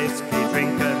bringing, whiskey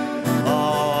drinking.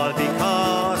 All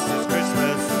because it's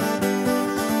Christmas.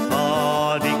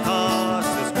 All because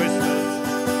it's Christmas.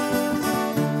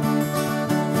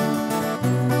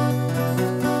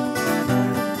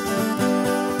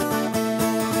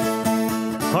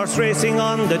 Horse racing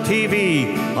on the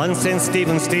TV on St.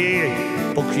 Stephen's Day.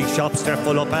 Bookie shops, they're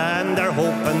full up and they're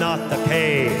hoping not to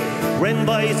pay.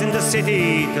 Renboys in the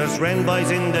city, there's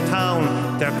renboys in the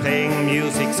town. They're playing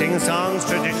music, singing songs,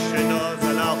 traditionals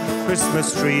allow.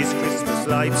 Christmas trees, Christmas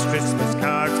lights, Christmas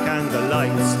cards, candle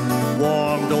lights.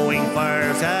 Warm glowing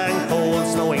fires and cold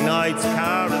snowy nights.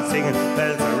 Carols singing,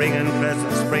 bells are ringing,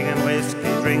 presents bringing,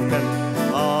 whiskey drinking.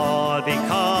 All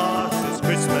because it's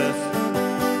Christmas.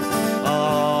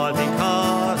 All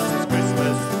because it's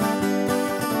Christmas.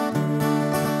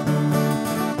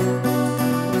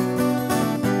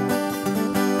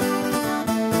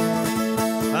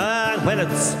 And when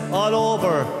it's all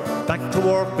over, back to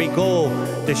work we go.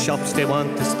 The shops they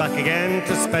want us back again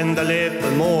to spend a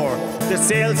little more. The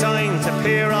sale signs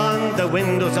appear on the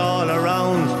windows all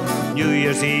around. New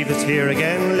Year's Eve is here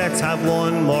again, let's have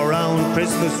one more round.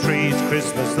 Christmas trees,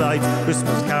 Christmas lights,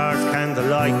 Christmas cards, candle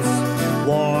lights,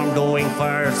 warm glowing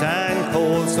fires and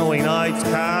cold snowy nights.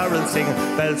 Carols singing,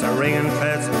 bells are ringing,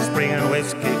 pleasant spring and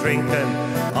whiskey drinking.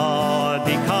 All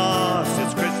because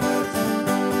it's Christmas.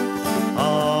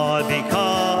 All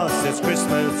because it's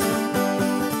Christmas.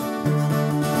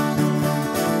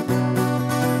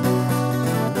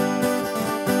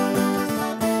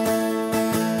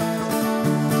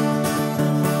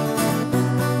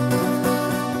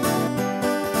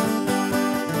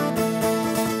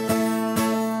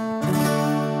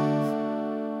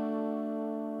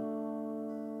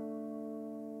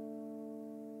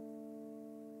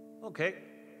 Okay.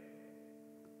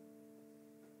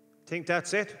 Think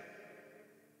that's it?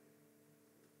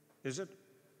 Is it?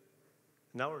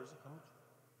 An hour, is it? How much?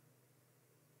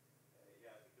 Yeah,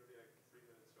 I think they're like 3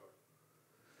 minutes short.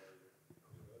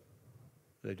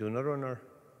 Will I do another one or?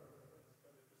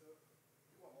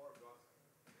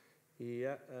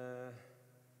 Yeah, I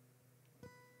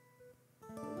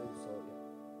think so, yeah.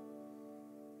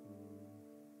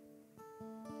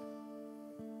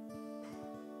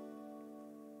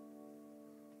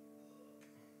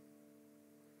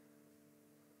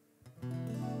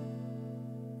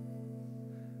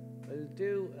 I'll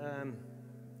do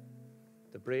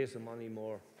the Brazen Money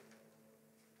More.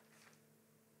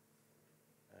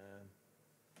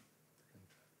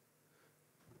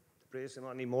 The Brazen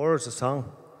Money More is a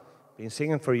song been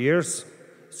singing for years.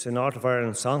 It's a North of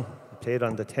Ireland song. I played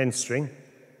on the 10th string.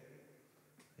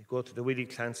 I go to the Willie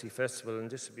Clancy Festival, and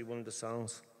this would be one of the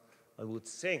songs I would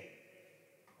sing.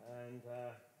 And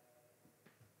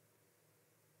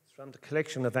it's from the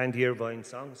collection of Andy Irvine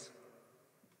songs.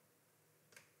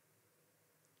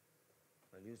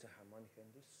 I'll use the harmonica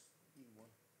in this one.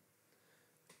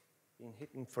 Been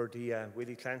hitting for the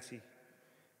Willie Clancy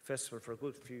Festival for a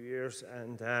good few years,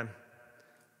 and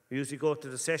we usually go to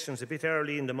the sessions a bit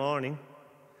early in the morning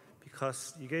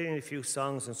because you get in a few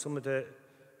songs and some of the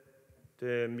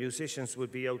musicians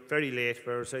would be out very late,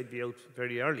 whereas I'd be out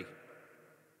very early.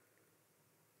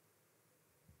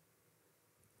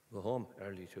 Go home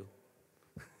early too.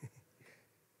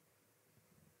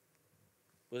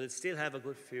 Well, it'll still have a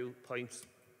good few points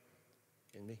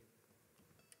in me.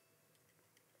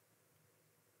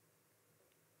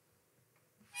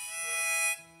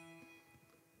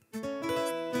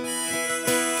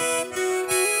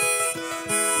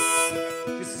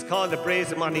 This is called the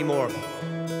Brazen Money More.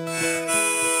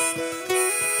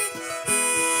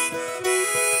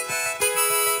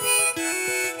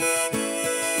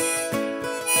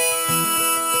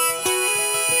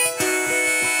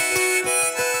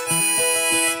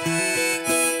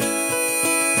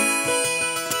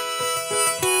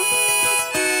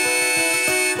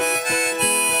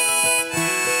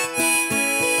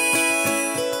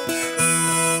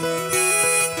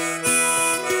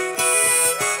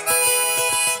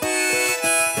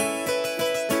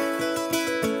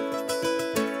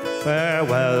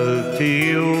 Farewell to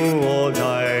you, old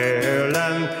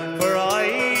Ireland, for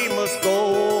I must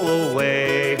go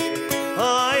away.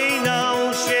 I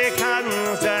now shake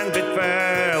hands and bid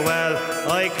farewell,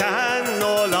 I can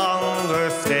no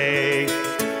longer stay.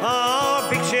 Our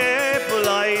big ship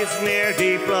lies near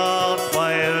deep rock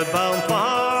while bound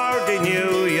for the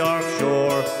New York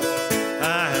shore,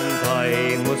 and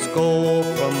I must go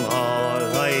from all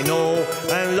I know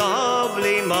and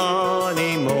lovely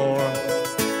Moneymore.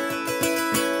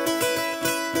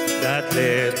 That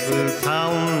little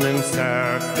town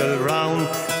encircled round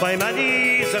by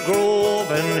many's a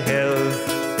grove and hill,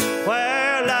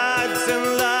 where lads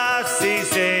and lassies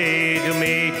say to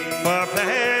me, for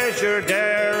pleasure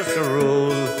there's a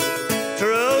rule.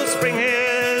 Through Spring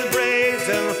Hill,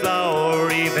 brazen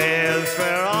flowery vales,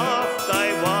 where oft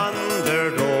I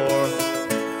wandered o'er,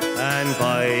 and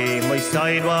by my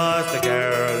side was the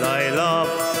girl I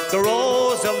loved, the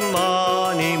Rose of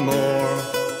Moneymore.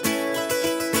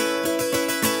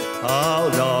 How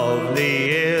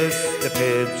lovely is the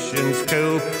pigeon's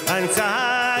coop, and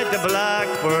sad the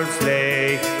blackbird's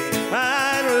lay,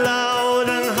 and loud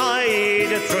and high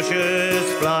the thrushes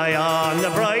fly on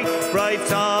the bright, bright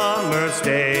summer's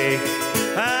day.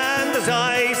 And as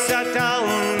I sat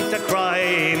down to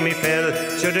cry me fill,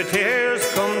 should the tears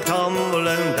come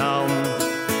tumbling down,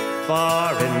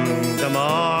 for in the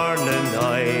morning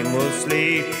I must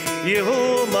leave you,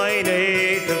 my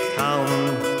native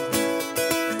town.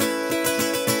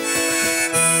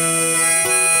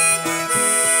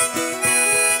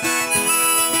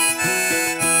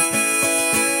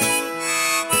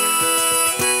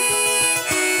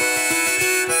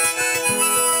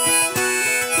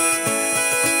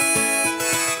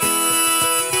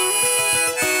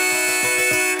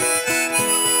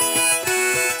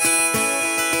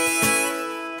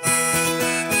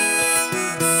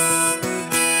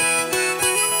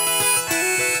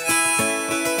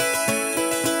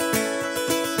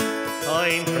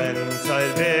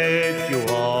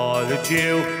 with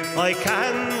you I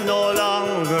can no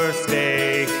longer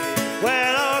stay.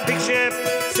 Well, our big ship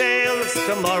sails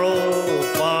tomorrow,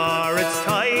 for it's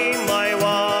time